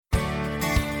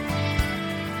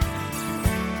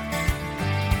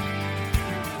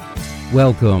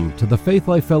Welcome to the Faith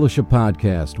Life Fellowship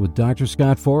Podcast with Dr.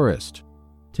 Scott Forrest.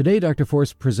 Today, Dr.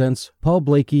 Forrest presents Paul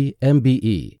Blakey,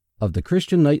 MBE, of the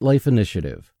Christian Nightlife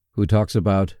Initiative, who talks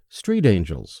about street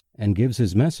angels and gives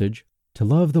his message to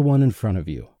love the one in front of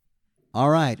you. All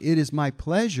right, it is my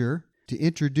pleasure to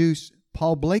introduce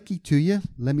Paul Blakey to you.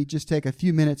 Let me just take a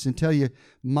few minutes and tell you,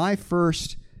 my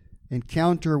first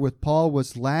encounter with Paul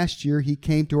was last year. He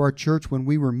came to our church when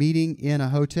we were meeting in a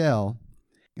hotel.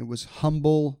 It was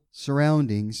humble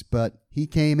surroundings, but he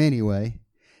came anyway,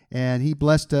 and he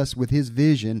blessed us with his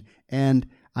vision. And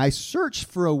I searched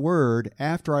for a word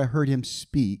after I heard him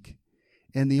speak,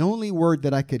 and the only word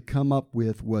that I could come up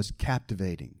with was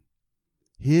captivating.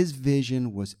 His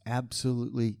vision was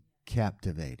absolutely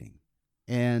captivating.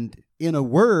 And in a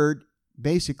word,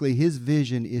 basically his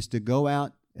vision is to go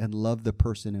out and love the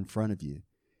person in front of you.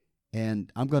 And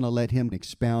I'm going to let him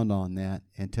expound on that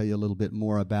and tell you a little bit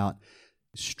more about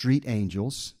Street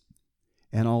Angels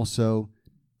and also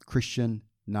Christian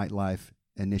Nightlife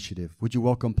Initiative. Would you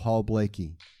welcome Paul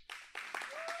Blakey?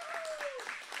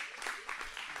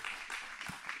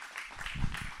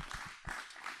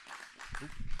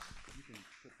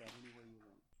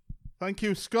 Thank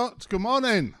you, Scott. Good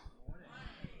morning.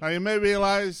 Now, you may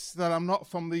realize that I'm not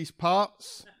from these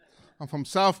parts. I'm from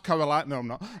South Carolina. No, I'm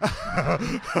not.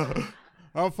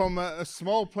 I'm from a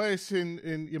small place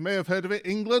in, you may have heard of it,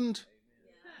 England.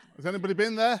 Has anybody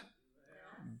been there?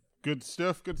 Good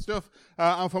stuff, good stuff.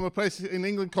 I'm from a place in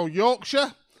England called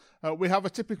Yorkshire. We have a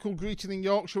typical greeting in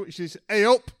Yorkshire, which is, "Hey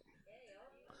up."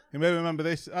 You may remember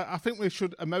this. I think we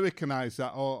should Americanize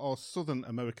that, or Southern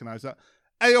Americanize that.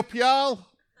 "Hey up, y'all."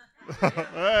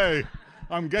 Hey,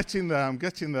 I'm getting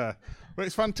there. But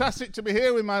it's fantastic to be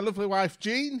here with my lovely wife,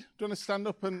 Jean. Do you want to stand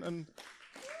up and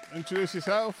introduce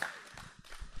yourself?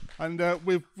 And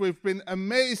we've been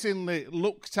amazingly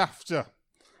looked after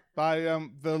by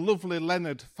the lovely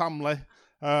Leonard family.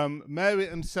 Mary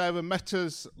and Sarah met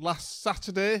us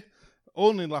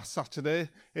only last Saturday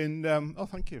in, oh,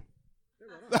 thank you.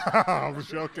 I'm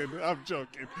joking.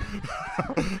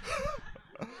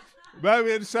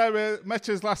 Mary and Sarah met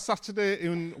us last Saturday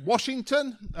in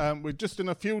Washington. We'd just done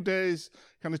a few days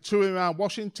kind of touring around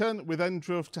Washington. We then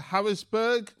drove to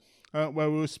Harrisburg,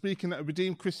 where we were speaking at a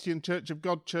Redeemed Christian Church of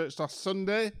God church last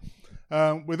Sunday.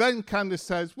 We then kind of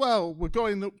says, well, we're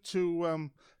going up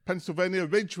to Pennsylvania,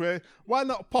 Ridgeway. Why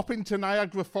not pop into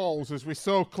Niagara Falls as we're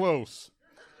so close?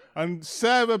 And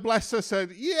Sarah, bless her,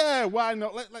 said, yeah, why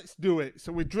not? Let's do it.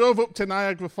 So we drove up to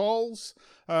Niagara Falls,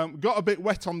 got a bit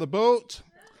wet on the boat.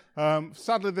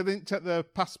 Sadly, they didn't take their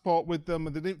passport with them,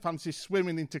 and they didn't fancy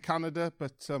swimming into Canada.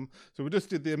 But so we just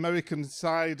did the American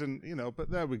side, and but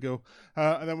there we go.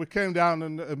 And then we came down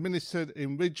and ministered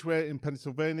in Ridgeway in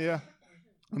Pennsylvania.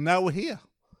 And now we're here,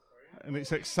 and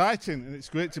it's exciting, and it's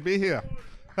great to be here.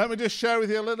 Let me just share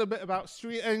with you a little bit about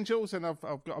Street Angels, and I've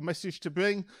got a message to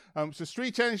bring. So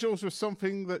Street Angels was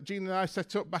something that Jean and I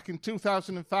set up back in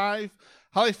 2005.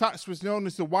 Halifax was known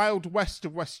as the Wild West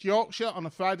of West Yorkshire. On a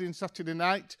Friday and Saturday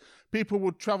night, people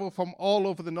would travel from all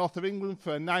over the north of England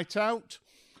for a night out.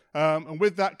 And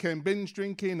with that came binge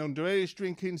drinking, underage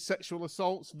drinking, sexual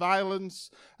assaults, violence.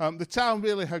 The town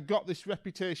really had got this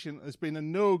reputation as being a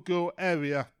no-go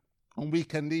area on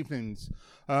weekend evenings.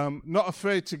 Not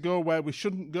afraid to go where we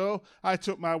shouldn't go. I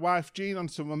took my wife Jean on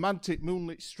some romantic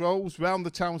moonlit strolls round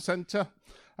the town centre,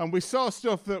 and we saw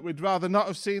stuff that we'd rather not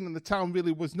have seen, and the town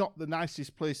really was not the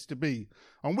nicest place to be.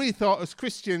 And we thought, as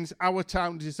Christians, our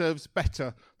town deserves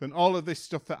better than all of this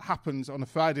stuff that happens on a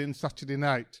Friday and Saturday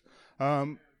night.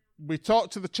 We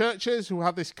talked to the churches who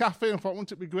have this cafe and thought,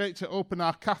 wouldn't it be great to open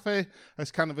our cafe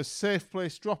as kind of a safe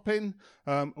place drop-in?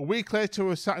 A week later, we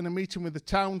were sat in a meeting with the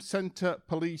town centre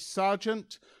police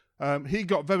sergeant. He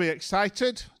got very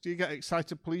excited. Do you get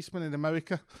excited policemen in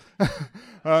America?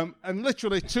 And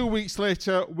literally 2 weeks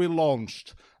later, we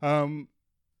launched.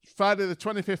 Friday the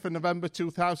 25th of November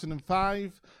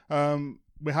 2005.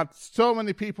 We had so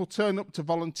many people turn up to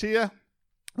volunteer.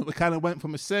 We kind of went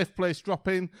from a safe place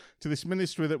drop-in to this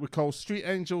ministry that we call Street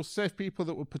Angels, safe people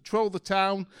that would patrol the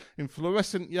town in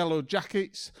fluorescent yellow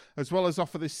jackets, as well as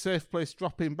offer this safe place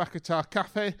drop-in back at our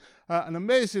cafe. And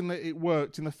amazingly, it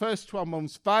worked. In the first 12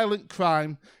 months, violent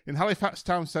crime in Halifax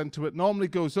town centre, that normally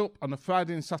goes up on a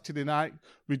Friday and Saturday night,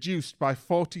 reduced by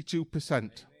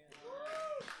 42%.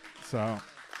 So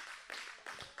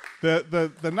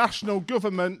the national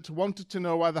government wanted to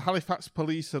know why the Halifax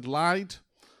police had lied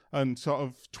and sort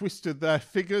of twisted their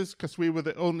figures, because we were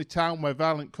the only town where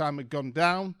violent crime had gone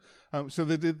down. So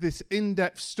they did this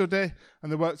in-depth study,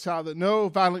 and they worked out that no,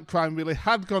 violent crime really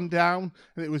had gone down,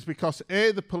 and it was because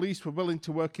A, the police were willing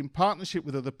to work in partnership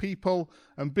with other people,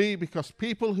 and B, because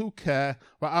people who care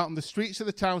were out on the streets of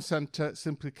the town centre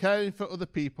simply caring for other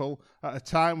people at a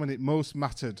time when it most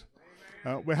mattered.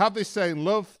 We have this saying,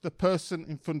 love the person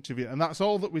in front of you, and that's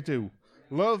all that we do.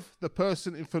 Love the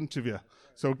person in front of you.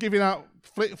 So giving out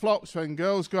flip-flops when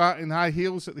girls go out in high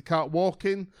heels that they can't walk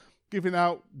in, giving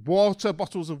out water,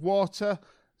 bottles of water,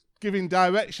 giving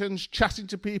directions, chatting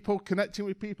to people, connecting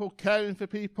with people, caring for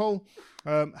people,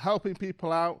 helping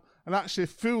people out, and actually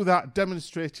through that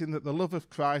demonstrating that the love of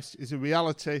Christ is a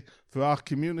reality for our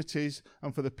communities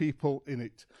and for the people in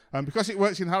it. And because it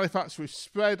works in Halifax, we've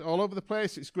spread all over the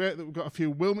place. It's great that we've got a few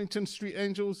Wilmington Street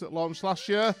Angels that launched last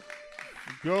year.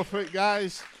 Go for it,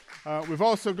 guys. We've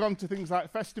also gone to things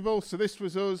like festivals. So this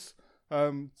was us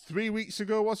 3 weeks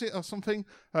ago, was it, or something?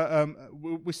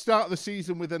 We start the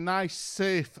season with a nice,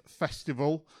 safe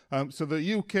festival. So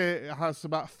the UK has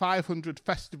about 500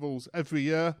 festivals every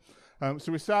year.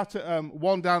 So we started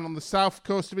one down on the south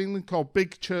coast of England called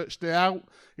Big Church Day Out.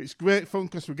 It's great fun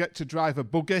because we get to drive a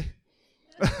buggy.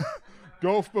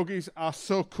 Golf buggies are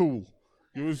so cool.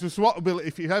 You just want to,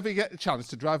 if you ever get the chance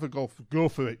to drive a golf, go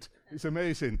for it. It's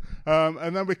amazing.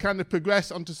 And then we kind of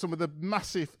progress onto some of the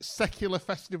massive secular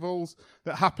festivals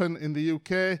that happen in the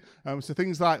UK. So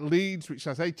things like Leeds, which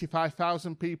has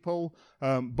 85,000 people.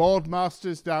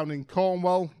 Boardmasters down in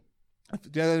Cornwall.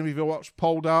 Did any of you watch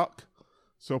Poldark?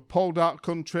 So Poldark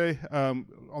country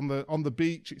on the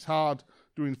beach. It's hard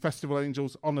doing Festival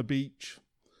Angels on a beach.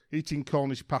 Eating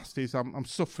Cornish pasties. I'm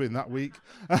suffering that week.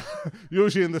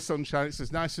 Usually in the sunshine. It's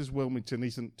as nice as Wilmington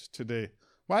isn't today.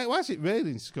 Why is it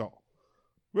raining, Scott?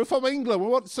 We're from England. We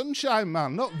want sunshine,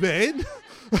 man, not rain.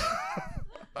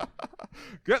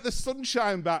 Get the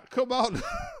sunshine back. Come on.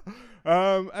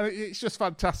 And it's just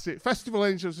fantastic. Festival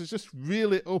Angels has just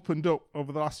really opened up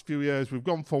over the last few years. We've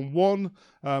gone from one.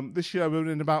 This year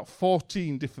we're in about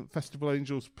 14 different Festival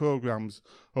Angels programs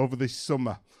over this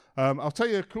summer. I'll tell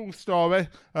you a cool story.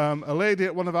 A lady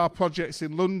at one of our projects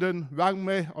in London rang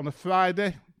me on a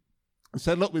Friday and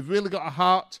said, look, we've really got a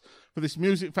heart for this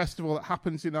music festival that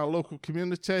happens in our local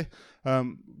community.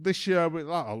 This year,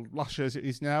 last year as it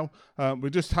is now, we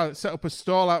just set up a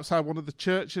stall outside one of the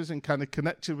churches and kind of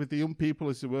connected with the young people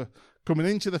as they were coming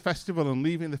into the festival and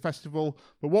leaving the festival.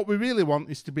 But what we really want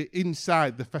is to be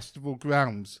inside the festival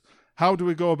grounds. How do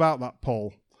we go about that,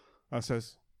 Paul? I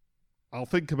says, I'll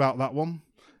think about that one.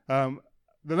 The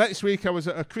next week, I was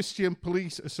at a Christian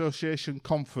Police Association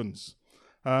conference.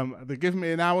 They gave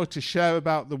me an hour to share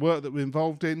about the work that we're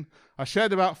involved in. I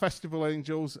shared about Festival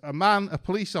Angels. A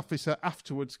police officer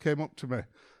afterwards came up to me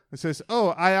and says,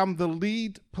 I am the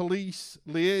lead police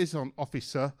liaison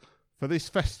officer for this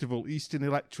festival, Eastern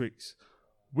Electrics.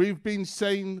 We've been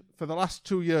saying for the last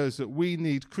 2 years that we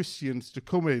need Christians to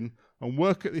come in and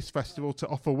work at this festival to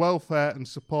offer welfare and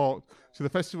support. So the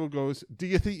festival goes, do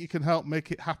you think you can help make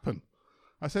it happen?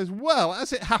 I says, well,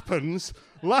 as it happens,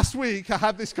 last week I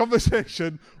had this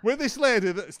conversation with this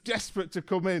lady that's desperate to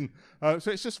come in. So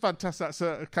it's just fantastic. That's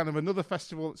a kind of another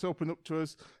festival that's opened up to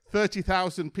us.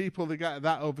 30,000 people, they get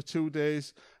that over 2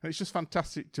 days. And it's just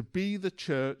fantastic to be the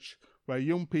church where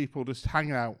young people just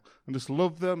hang out and just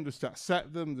love them, just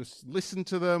accept them, just listen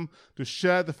to them, just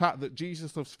share the fact that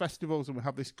Jesus loves festivals and we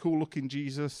have this cool-looking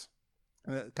Jesus.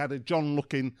 Kind of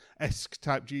John-looking-esque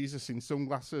type Jesus in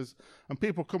sunglasses. And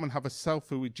people come and have a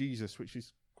selfie with Jesus, which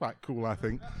is quite cool, I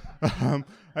think.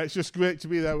 It's just great to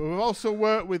be there. We've also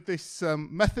worked with this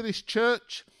Methodist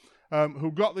church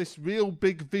who got this real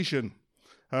big vision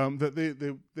that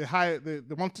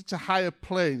they wanted to hire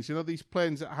planes. You know, these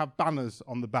planes that have banners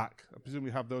on the back. I presume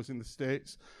we have those in the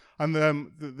States. And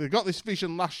they got this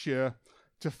vision last year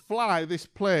to fly this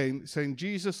plane saying,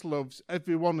 Jesus loves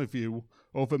every one of you,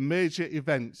 over major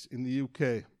events in the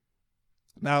UK.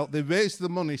 Now, they raised the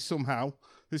money somehow.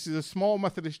 This is a small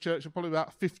Methodist church of probably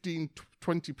about 15,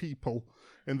 20 people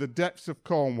in the depths of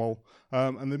Cornwall.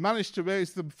 And they managed to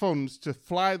raise the funds to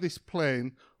fly this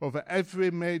plane over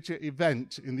every major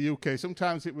event in the UK.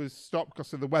 Sometimes it was stopped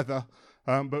because of the weather,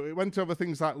 but it went over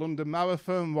things like London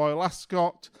Marathon, Royal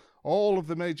Ascot, all of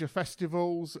the major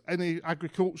festivals, any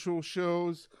agricultural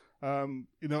shows,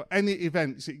 any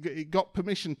events. It got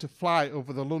permission to fly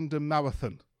over the London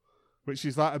Marathon, which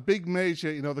is like a big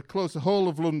major, they close the whole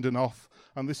of London off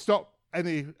and they stop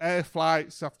any air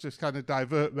flights, have to kind of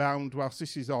divert round whilst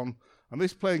this is on. And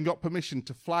this plane got permission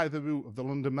to fly the route of the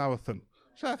London Marathon,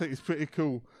 which I think is pretty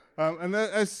cool. And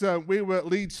as we were at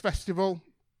Leeds Festival,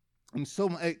 and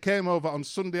it came over on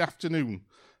Sunday afternoon,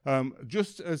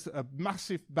 just as a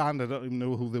massive band, I don't even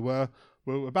know who they were,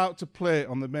 were about to play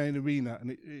on the main arena,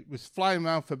 and it was flying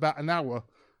around for about an hour,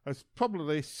 as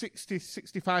probably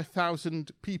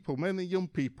 65,000 people, mainly young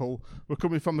people, were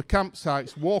coming from the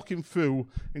campsites, walking through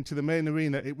into the main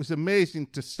arena. It was amazing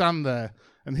to stand there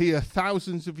and hear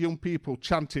thousands of young people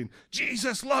chanting,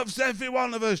 "Jesus loves every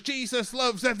one of us, Jesus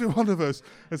loves every one of us,"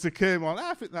 as they came on.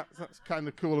 I think that's kind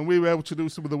of cool, and we were able to do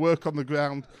some of the work on the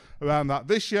ground around that.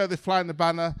 This year they're flying a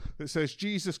banner that says,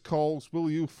 "Jesus calls, will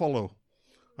you follow?"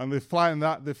 And they're flying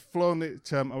that. They've flown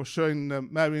it. I was showing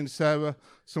Mary and Sarah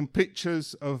some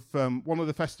pictures of one of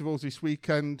the festivals this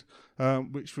weekend,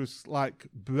 which was like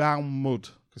brown mud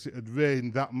because it had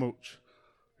rained that much.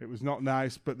 It was not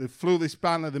nice, but they flew this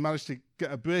banner. They managed to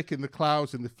get a break in the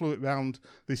clouds, and they flew it around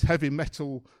this heavy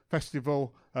metal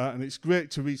festival. And it's great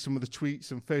to read some of the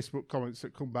tweets and Facebook comments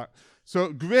that come back.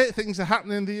 So great things are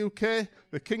happening in the UK.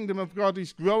 The kingdom of God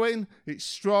is growing. It's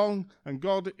strong, and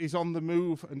God is on the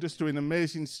move and just doing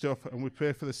amazing stuff. And we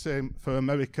pray for the same for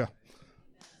America.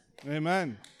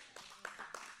 Amen.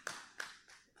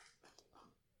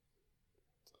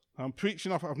 I'm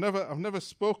preaching off. I've never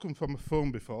spoken from a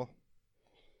phone before.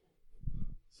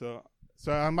 So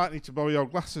I might need to borrow your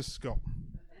glasses, Scott.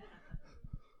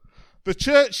 The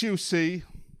church, you see,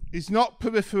 is not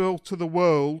peripheral to the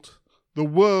world. The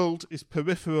world is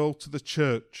peripheral to the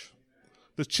church.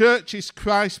 The church is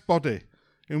Christ's body,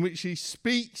 in which he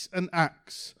speaks and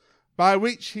acts, by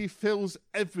which he fills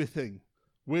everything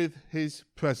with his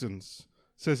presence,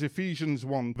 says Ephesians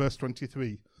 1, verse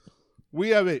 23.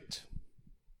 We are it.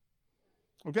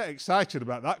 I'll get excited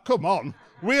about that. Come on.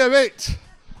 We are it.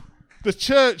 The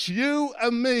church, you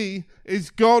and me,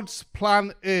 is God's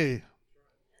plan A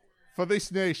for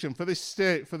this nation, for this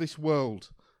state, for this world.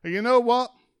 And you know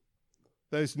what?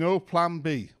 There's no plan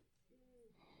B.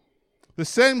 The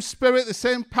same spirit, the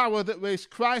same power that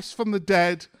raised Christ from the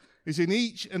dead is in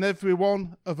each and every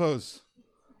one of us.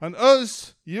 And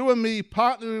us, you and me,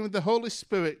 partnering with the Holy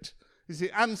Spirit is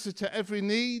the answer to every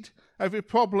need, every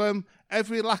problem,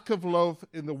 every lack of love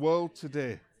in the world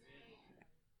today.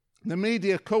 The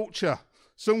media culture,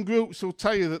 some groups will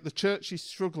tell you that the church is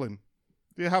struggling.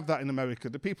 Do you have that in America?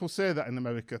 Do people say that in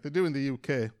America? They do in the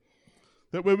UK.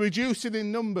 That we're reducing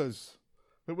in numbers,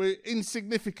 that we're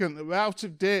insignificant, that we're out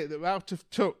of date, that we're out of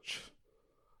touch.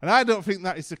 And I don't think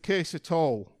that is the case at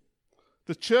all.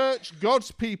 The church, God's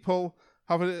people,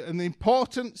 have an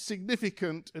important,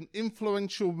 significant, and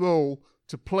influential role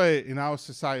to play in our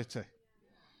society.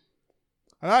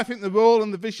 And I think the role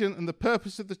and the vision and the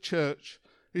purpose of the church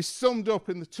is summed up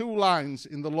in the two lines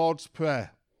in the Lord's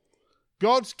Prayer.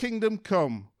 God's kingdom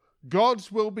come, God's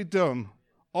will be done,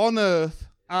 on earth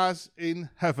as in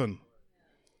heaven.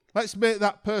 Let's make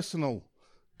that personal.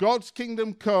 God's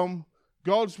kingdom come,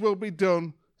 God's will be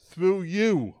done through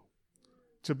you,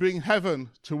 to bring heaven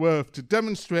to earth, to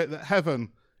demonstrate that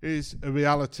heaven is a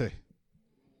reality.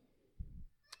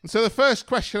 And so the first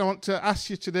question I want to ask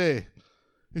you today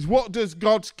is, what does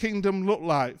God's kingdom look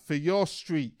like for your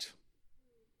street,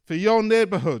 for your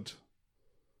neighbourhood,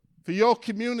 for your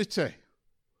community,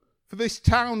 for this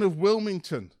town of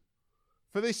Wilmington,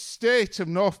 for this state of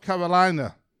North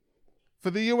Carolina, for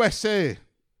the USA,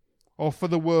 or for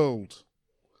the world?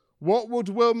 What would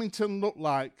Wilmington look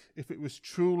like if it was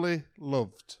truly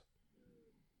loved?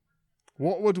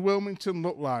 What would Wilmington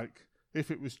look like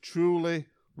if it was truly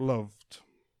loved?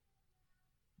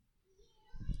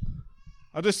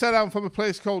 I just said I'm from a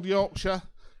place called Yorkshire.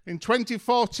 In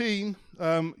 2014,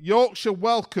 Yorkshire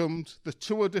welcomed the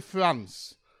Tour de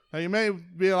France. Now, you may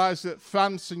realise that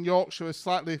France and Yorkshire are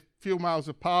slightly few miles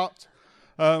apart.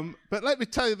 But let me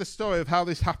tell you the story of how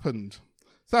this happened.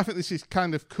 So I think this is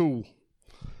kind of cool.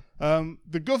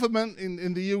 The government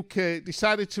in the UK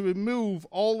decided to remove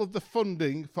all of the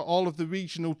funding for all of the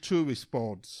regional tourist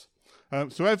boards.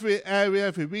 So every area,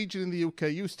 every region in the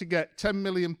UK used to get £10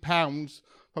 million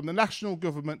from the national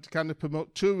government to kind of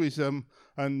promote tourism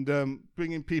and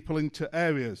bringing people into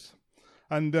areas.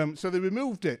 And so they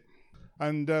removed it.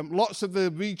 And lots of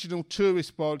the regional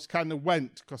tourist boards kind of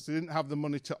went because they didn't have the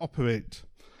money to operate.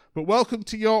 But welcome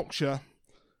to Yorkshire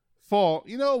for,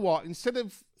 you know what, instead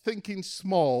of thinking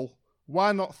small,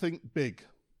 why not think big?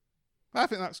 I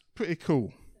think that's pretty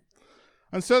cool.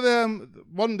 And so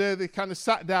one day they kind of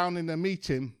sat down in a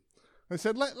meeting and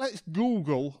said, let's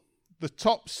Google the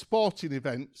top sporting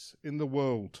events in the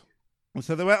world. And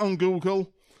so they went on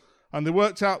Google and they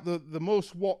worked out the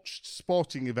most watched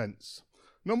sporting events.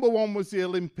 Number one was the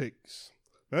Olympics.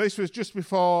 Now, this was just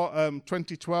before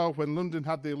 2012 when London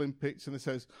had the Olympics, and it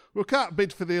says, we can't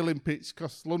bid for the Olympics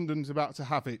because London's about to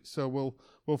have it, so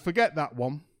we'll forget that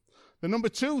one. The number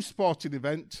two sporting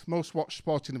event, most watched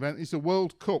sporting event, is the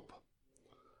World Cup.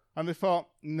 And they thought,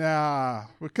 nah,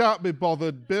 we can't be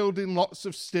bothered building lots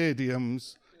of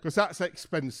stadiums because that's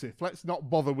expensive. Let's not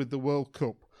bother with the World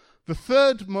Cup. The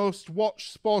third most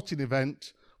watched sporting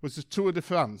event was the Tour de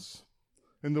France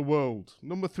in the world.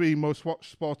 Number 3 most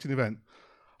watched sporting event.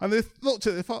 And they looked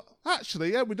at it, they thought,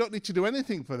 actually, yeah, we don't need to do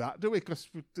anything for that, do we? Because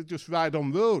they just ride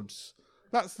on roads.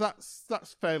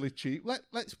 That's fairly cheap.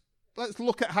 Let's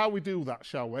look at how we do that,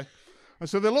 shall we? And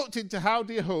so they looked into how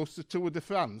do you host the Tour de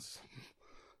France.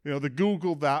 They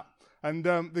Googled that, and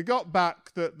they got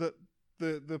back that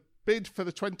the bid for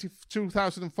the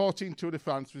 2014 Tour de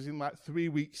France was in like 3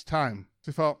 weeks' time.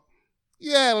 So they thought,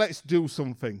 yeah, let's do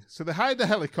something. So they hired a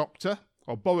helicopter,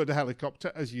 or borrowed a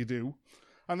helicopter, as you do,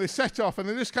 and they set off, and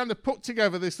they just kind of put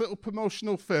together this little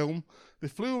promotional film. They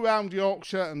flew around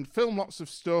Yorkshire and filmed lots of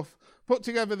stuff, put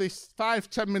together this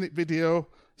 5-10 minute video,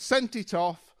 sent it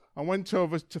off, and went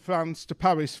over to France, to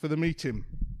Paris, for the meeting.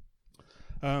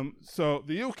 So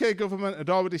the UK government had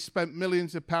already spent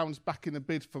millions of pounds backing a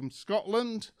bid from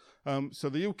Scotland. So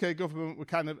the UK government were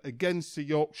kind of against the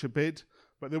Yorkshire bid,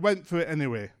 but they went for it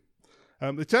anyway.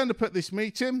 They turned up at this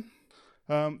meeting.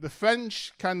 The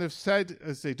French kind of said,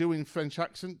 as they do in French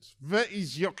accents, "Where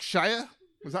is Yorkshire?"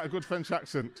 Was that a good French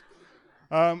accent?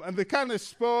 And they kind of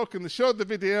spoke, and they showed the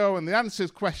video, and they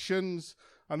answered questions,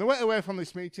 and they went away from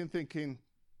this meeting thinking,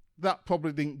 that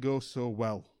probably didn't go so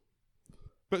well.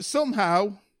 But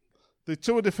somehow, the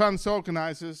Tour de France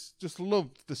organisers just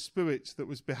loved the spirit that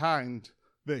was behind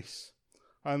this.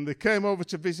 And they came over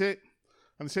to visit,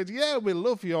 and they said, yeah, we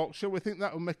love Yorkshire. We think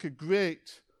that will make a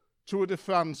great Tour de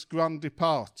France Grand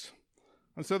Depart.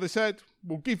 And so they said,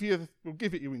 we'll give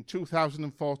it you in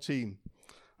 2014.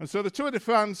 And so the Tour de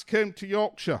France came to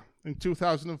Yorkshire in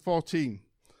 2014.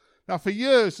 Now, for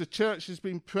years, the church has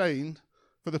been praying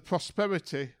for the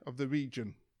prosperity of the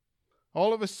region.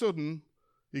 All of a sudden,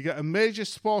 you get a major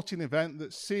sporting event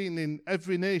that's seen in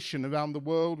every nation around the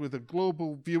world with a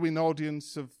global viewing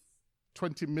audience of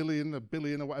 20 million, 1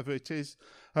 billion, or whatever it is.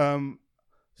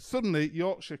 Suddenly,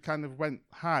 Yorkshire kind of went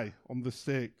high on the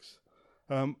stakes.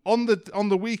 On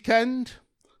the weekend,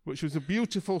 which was a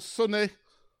beautiful, sunny,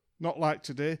 not like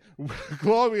today,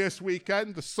 glorious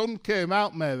weekend, the sun came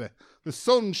out, Mary. The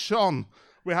sun shone.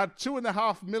 We had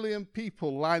 2.5 million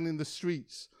people lining the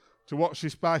streets to watch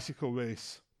this bicycle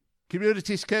race.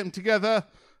 Communities came together,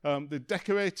 they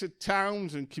decorated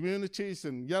towns and communities,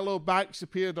 and yellow bikes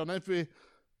appeared on every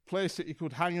place that you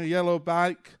could hang a yellow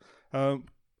bike.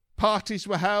 Parties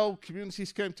were held,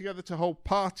 communities came together to hold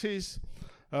parties.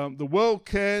 The world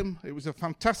came, it was a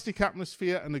fantastic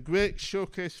atmosphere and a great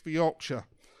showcase for Yorkshire.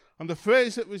 And the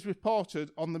phrase that was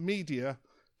reported on the media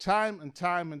time and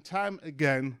time and time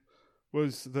again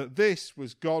was that this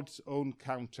was God's own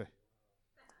county.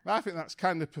 I think that's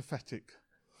kind of prophetic.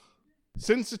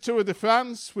 Since the Tour de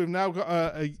France, we've now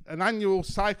got an annual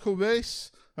cycle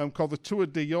race called the Tour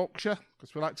de Yorkshire,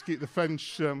 because we like to keep the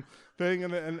French thing.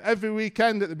 And every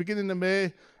weekend at the beginning of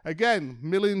May, again,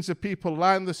 millions of people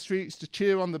line the streets to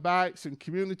cheer on the bikes, and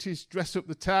communities dress up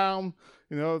the town.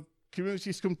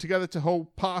 Communities come together to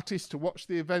hold parties to watch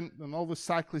the event, and all the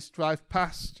cyclists drive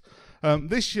past.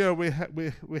 This year, we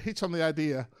hit on the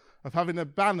idea of having a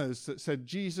banners that said,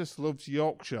 Jesus loves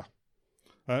Yorkshire.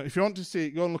 If you want to see it,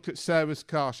 go and look at Sarah's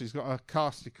car. She's got a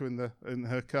car sticker in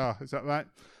her car. Is that right?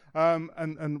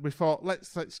 And we thought,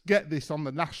 let's get this on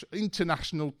the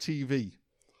international TV.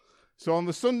 So on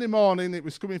the Sunday morning, it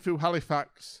was coming through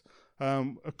Halifax.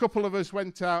 A couple of us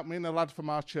went out, me and a lad from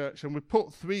our church, and we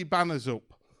put 3 banners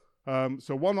up.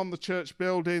 So one on the church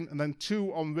building, and then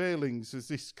 2 on railings as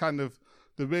this kind of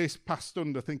the race passed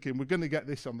under, thinking we're going to get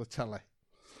this on the telly.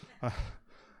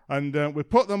 And we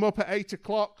put them up at 8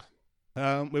 o'clock.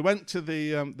 We went to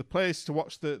the place to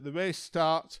watch the race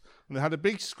start, and they had a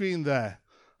big screen there.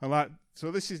 And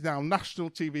so this is now national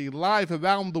TV, live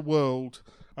around the world.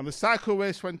 And the cycle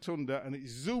race went under, and it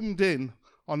zoomed in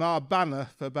on our banner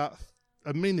for about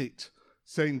a minute,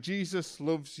 saying, Jesus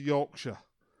loves Yorkshire.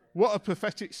 What a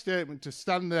prophetic statement to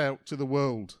stand out to the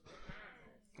world.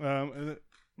 And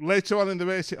later on in the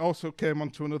race, it also came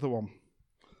onto another one.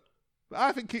 But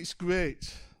I think it's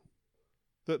great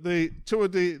that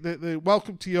the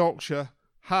Welcome to Yorkshire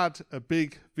had a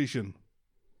big vision.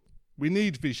 We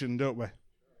need vision, don't we?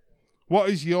 What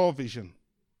is your vision?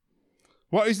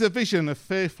 What is the vision of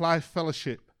Faith Life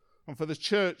Fellowship and for the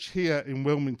church here in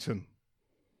Wilmington?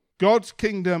 God's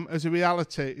kingdom as a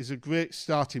reality is a great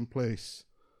starting place.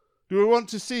 Do we want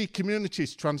to see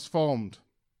communities transformed?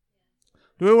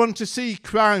 Do we want to see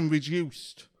crime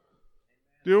reduced?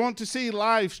 Do we want to see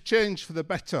lives changed for the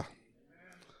better?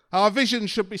 Our vision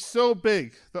should be so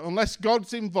big that unless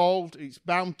God's involved, it's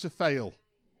bound to fail.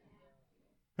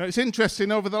 Now, it's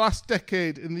interesting, over the last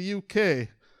decade in the UK,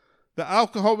 that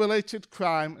alcohol-related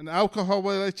crime and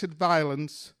alcohol-related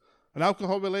violence and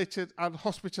alcohol-related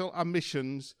hospital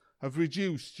admissions have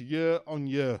reduced year on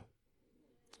year.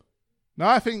 Now,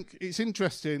 I think it's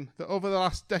interesting that over the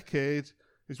last decade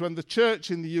is when the church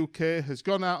in the UK has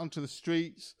gone out onto the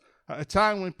streets at a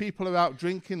time when people are out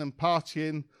drinking and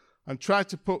partying and tried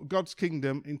to put God's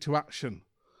kingdom into action.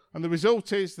 And the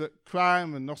result is that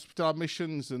crime and hospital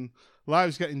admissions and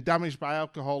lives getting damaged by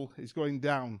alcohol is going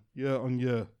down year on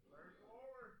year.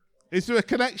 Is there a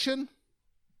connection?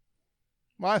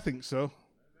 Well, I think so.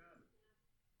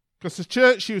 Because the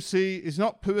church, you see, is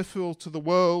not peripheral to the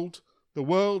world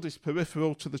is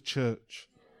peripheral to the church.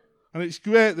 And it's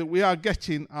great that we are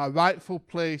getting our rightful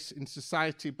place in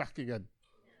society back again.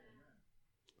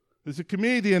 There's a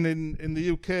comedian in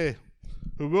the UK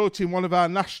who wrote in one of our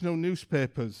national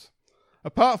newspapers,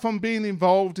 apart from being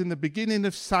involved in the beginning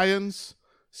of science,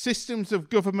 systems of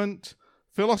government,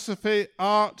 philosophy,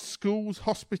 art, schools,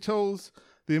 hospitals,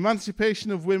 the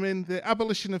emancipation of women, the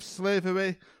abolition of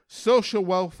slavery, social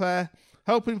welfare,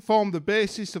 helping form the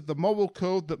basis of the moral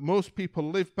code that most people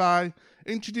live by,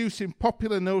 introducing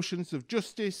popular notions of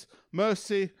justice,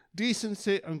 mercy,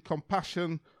 decency and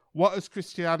compassion, what has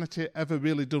Christianity ever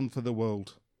really done for the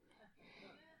world?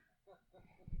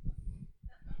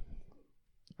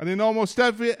 And in almost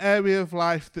every area of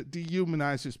life that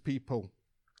dehumanizes people,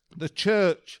 the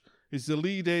church is the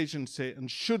lead agency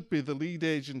and should be the lead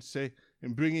agency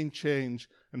in bringing change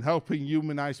and helping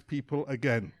humanize people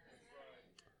again.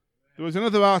 There was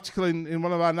another article in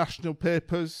one of our national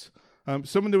papers.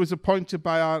 Someone who was appointed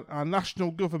by our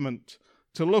national government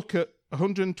to look at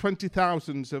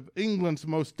 120,000 of England's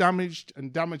most damaged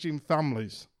and damaging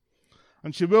families.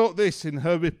 And she wrote this in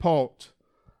her report: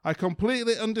 I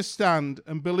completely understand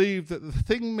and believe that the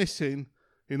thing missing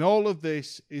in all of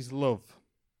this is love.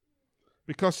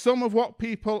 Because some of what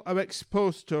people are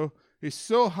exposed to is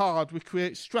so hard, we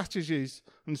create strategies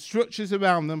and structures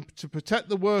around them to protect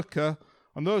the worker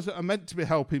and those that are meant to be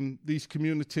helping these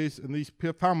communities and these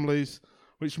families,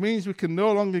 which means we can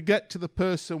no longer get to the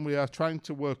person we are trying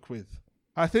to work with.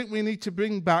 I think we need to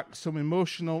bring back some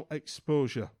emotional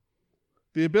exposure.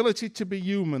 The ability to be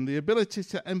human, the ability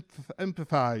to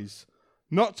empathise,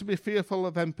 not to be fearful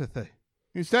of empathy.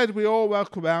 Instead, we all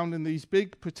walk around in these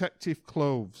big protective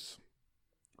clothes.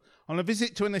 On a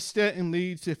visit to an estate in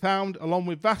Leeds, they found, along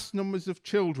with vast numbers of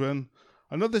children,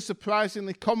 another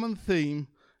surprisingly common theme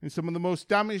in some of the most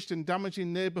damaged and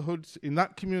damaging neighbourhoods in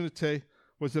that community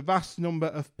was a vast number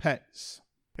of pets.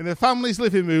 In a family's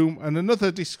living room, and another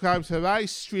describes her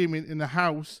eyes streaming in a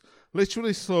house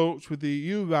literally soaked with the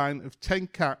urine of 10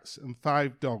 cats and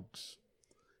 5 dogs.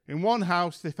 In one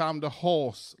house, they found a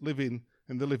horse living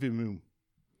in the living room.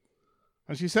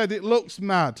 And she said, it looks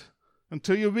mad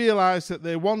until you realise that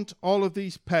they want all of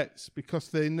these pets because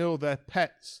they know their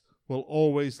pets will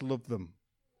always love them.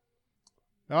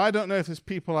 Now, I don't know if there's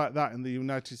people like that in the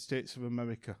United States of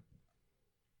America.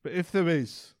 But if there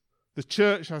is, the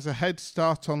church has a head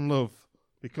start on love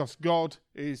because God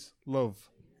is love.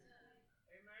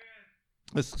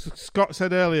 As Scott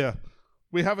said earlier,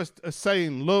 we have a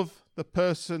saying, love the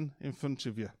person in front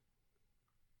of you.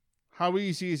 How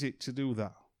easy is it to do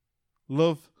that?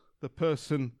 Love the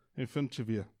person in front of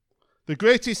you. The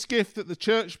greatest gift that the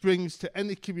church brings to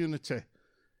any community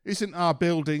isn't our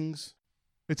buildings.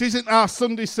 It isn't our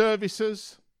Sunday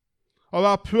services or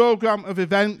our programme of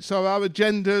events or our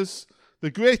agendas.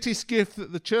 The greatest gift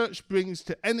that the church brings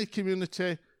to any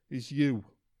community is you.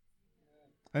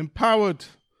 Empowered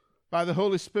by the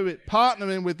Holy Spirit,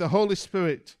 partnering with the Holy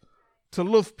Spirit to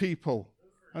love people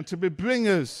and to be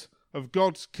bringers of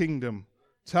God's kingdom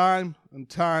time and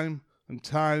time and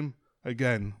time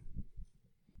again.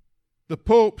 The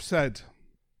Pope said,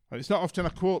 and it's not often I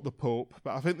quote the Pope,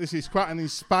 but I think this is quite an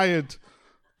inspired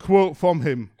quote from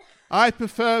him. I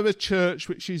prefer a church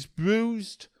which is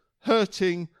bruised,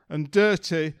 hurting and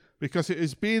dirty because it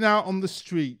has been out on the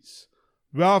streets,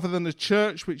 rather than a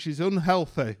church which is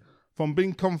unhealthy from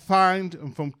being confined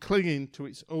and from clinging to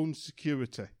its own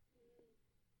security.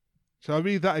 Shall I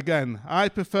read that again? I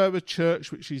prefer a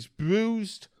church which is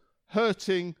bruised,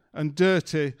 hurting and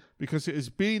dirty because it has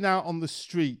been out on the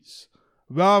streets,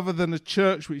 rather than a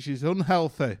church which is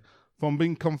unhealthy from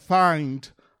being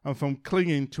confined and from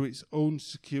clinging to its own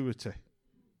security.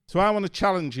 So I want to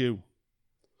challenge you.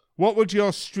 What would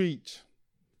your street,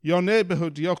 your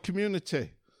neighbourhood, your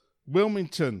community,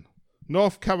 Wilmington,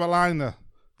 North Carolina,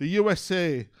 the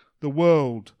USA, the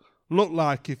world, look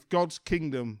like if God's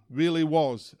kingdom really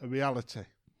was a reality?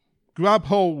 Grab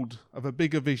hold of a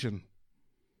bigger vision.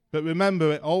 But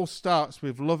remember, it all starts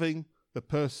with loving the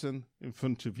person in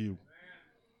front of you.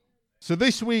 So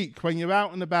this week, when you're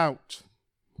out and about,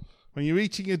 when you're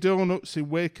eating your donuts in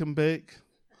Wake and Bake,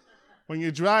 when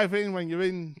you're driving, when you're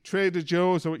in Trader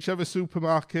Joe's or whichever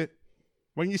supermarket,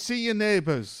 when you see your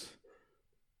neighbours,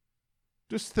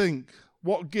 just think,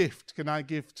 what gift can I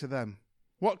give to them?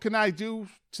 What can I do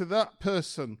to that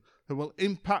person that will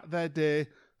impact their day,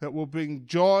 that will bring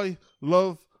joy,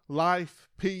 love, life,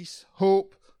 peace,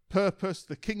 hope, purpose,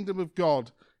 the kingdom of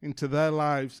God into their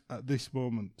lives at this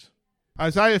moment?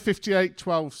 Isaiah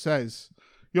 58:12 says,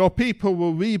 "Your people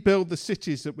will rebuild the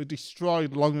cities that were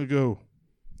destroyed long ago.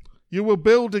 You will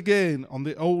build again on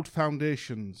the old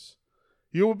foundations.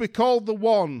 You will be called the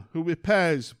one who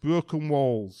repairs broken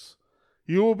walls.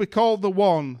 You will be called the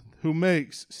one who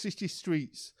makes city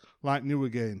streets like new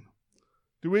again."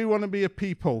 Do we want to be a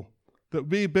people that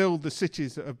rebuild the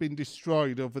cities that have been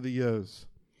destroyed over the years?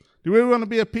 Do we want to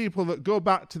be a people that go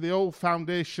back to the old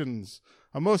foundations?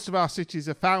 And most of our cities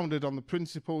are founded on the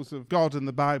principles of God and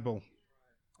the Bible.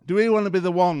 Do we want to be the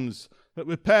ones that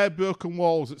repair broken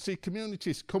walls, that see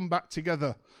communities come back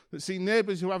together, that see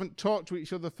neighbours who haven't talked to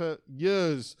each other for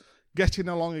years getting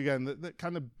along again, that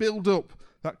kind of build up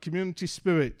that community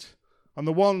spirit, and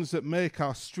the ones that make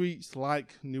our streets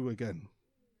like new again?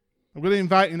 I'm going to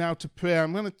invite you now to pray.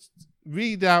 I'm going to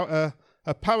read out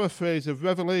a paraphrase of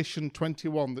Revelation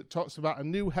 21 that talks about a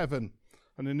new heaven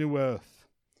and a new earth.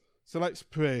 So let's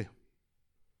pray.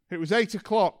 It was 8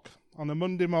 o'clock on a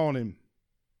Monday morning.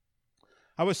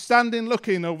 I was standing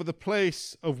looking over the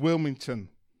place of Wilmington,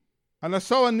 and I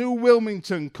saw a new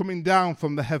Wilmington coming down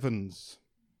from the heavens.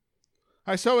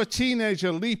 I saw a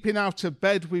teenager leaping out of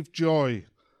bed with joy,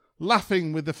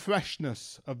 laughing with the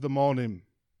freshness of the morning.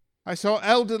 I saw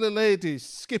elderly ladies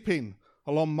skipping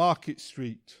along Market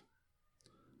Street.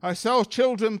 I saw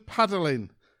children paddling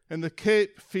in the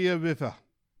Cape Fear River.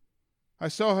 I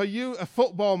saw a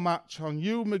football match on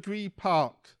Hugh McGree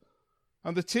Park,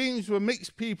 and the teams were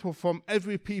mixed people from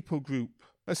every people group: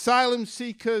 asylum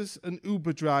seekers and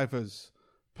Uber drivers,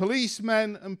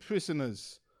 policemen and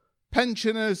prisoners,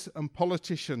 pensioners and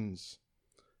politicians,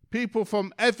 people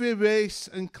from every race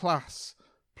and class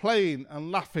playing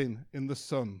and laughing in the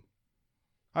sun.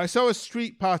 I saw a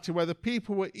street party where the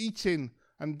people were eating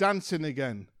and dancing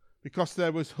again because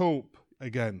there was hope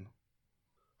again.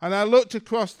 And I looked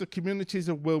across the communities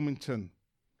of Wilmington,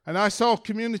 and I saw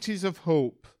communities of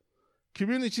hope,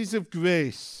 communities of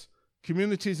grace,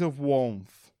 communities of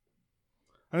warmth.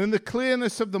 And in the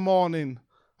clearness of the morning,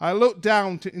 I looked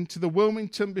down into the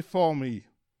Wilmington before me,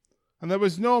 and there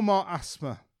was no more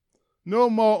asthma, no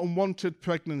more unwanted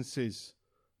pregnancies,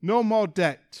 no more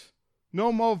debt,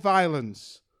 no more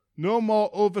violence, no more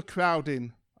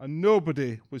overcrowding, and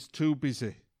nobody was too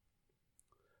busy.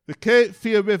 The Cape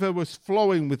Fear River was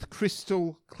flowing with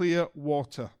crystal clear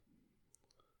water.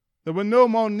 There were no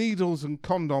more needles and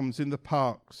condoms in the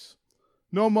parks,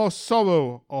 no more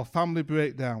sorrow or family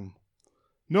breakdown,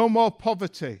 no more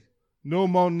poverty, no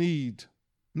more need,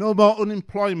 no more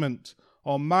unemployment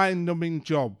or mind-numbing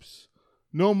jobs,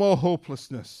 no more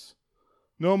hopelessness,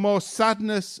 no more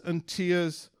sadness and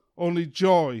tears, only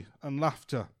joy and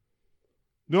laughter,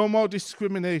 no more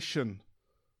discrimination,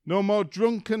 no more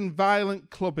drunken, violent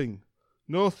clubbing,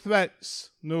 no threats,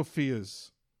 no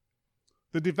fears.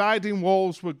 The dividing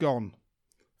walls were gone.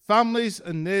 Families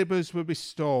and neighbours were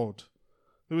restored.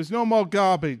 There was no more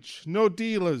garbage, no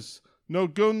dealers, no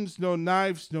guns, no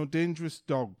knives, no dangerous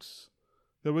dogs.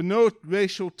 There were no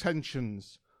racial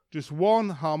tensions, just one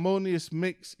harmonious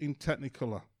mix in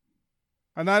Technicolor.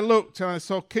 And I looked and I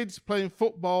saw kids playing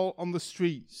football on the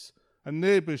streets and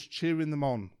neighbours cheering them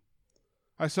on.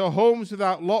 I saw homes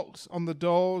without locks on the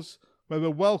doors where a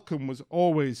welcome was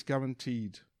always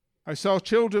guaranteed. I saw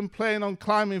children playing on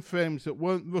climbing frames that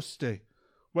weren't rusty,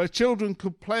 where children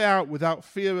could play out without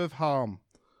fear of harm,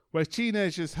 where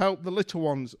teenagers helped the little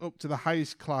ones up to the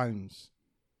highest climbs.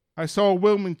 I saw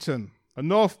Wilmington, a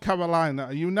North Carolina,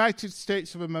 a United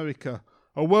States of America,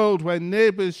 a world where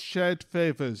neighbours shared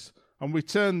favours and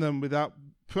returned them without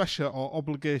pressure or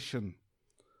obligation,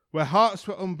 where hearts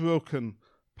were unbroken,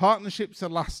 partnerships are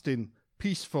lasting,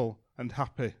 peaceful and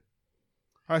happy.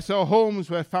 I saw homes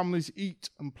where families eat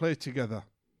and play together.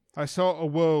 I saw a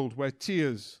world where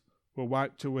tears were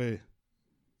wiped away.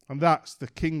 And that's the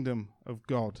kingdom of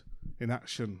God in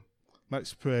action.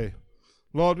 Let's pray.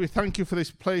 Lord, we thank you for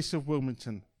this place of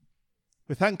Wilmington.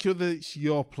 We thank you that it's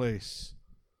your place.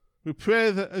 We pray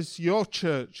that as your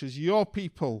church, as your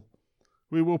people,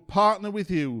 we will partner with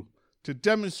you to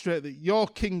demonstrate that your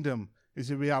kingdom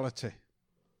is a reality.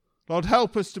 Lord,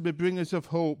 help us to be bringers of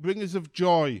hope, bringers of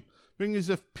joy, bringers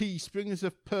of peace, bringers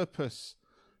of purpose,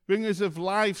 bringers of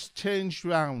lives changed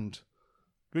round.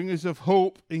 bringers of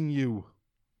hope in you,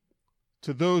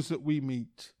 to those that we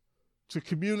meet, to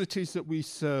communities that we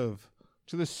serve,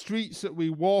 to the streets that we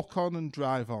walk on and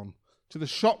drive on, to the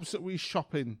shops that we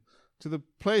shop in, to the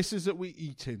places that we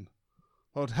eat in.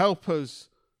 Lord, help us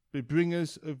be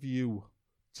bringers of you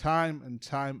time and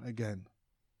time again.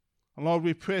 And Lord,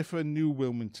 we pray for a new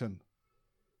Wilmington,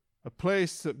 a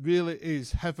place that really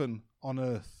is heaven on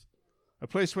earth, a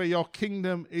place where your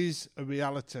kingdom is a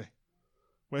reality,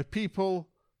 where people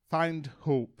find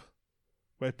hope,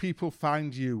 where people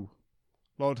find you.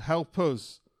 Lord, help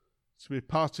us to be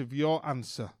part of your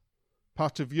answer,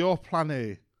 part of your plan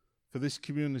A for this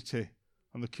community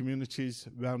and the communities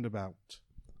round about.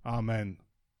 Amen.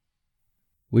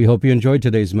 We hope you enjoyed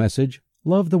today's message.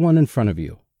 Love the one in front of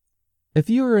you. If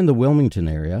you are in the Wilmington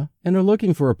area and are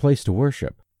looking for a place to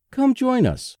worship, come join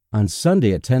us on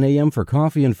Sunday at 10 a.m. for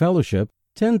coffee and fellowship,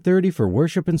 10:30 for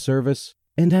worship and service,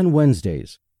 and on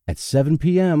Wednesdays at 7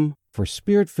 p.m. for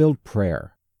Spirit-filled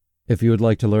prayer. If you would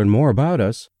like to learn more about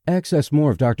us, access more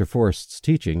of Dr. Forrest's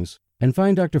teachings, and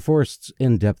find Dr. Forrest's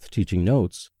in-depth teaching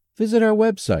notes, visit our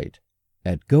website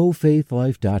at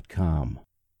gofaithlife.com.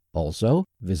 Also,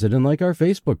 visit and like our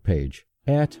Facebook page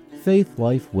at Faith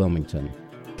Life Wilmington.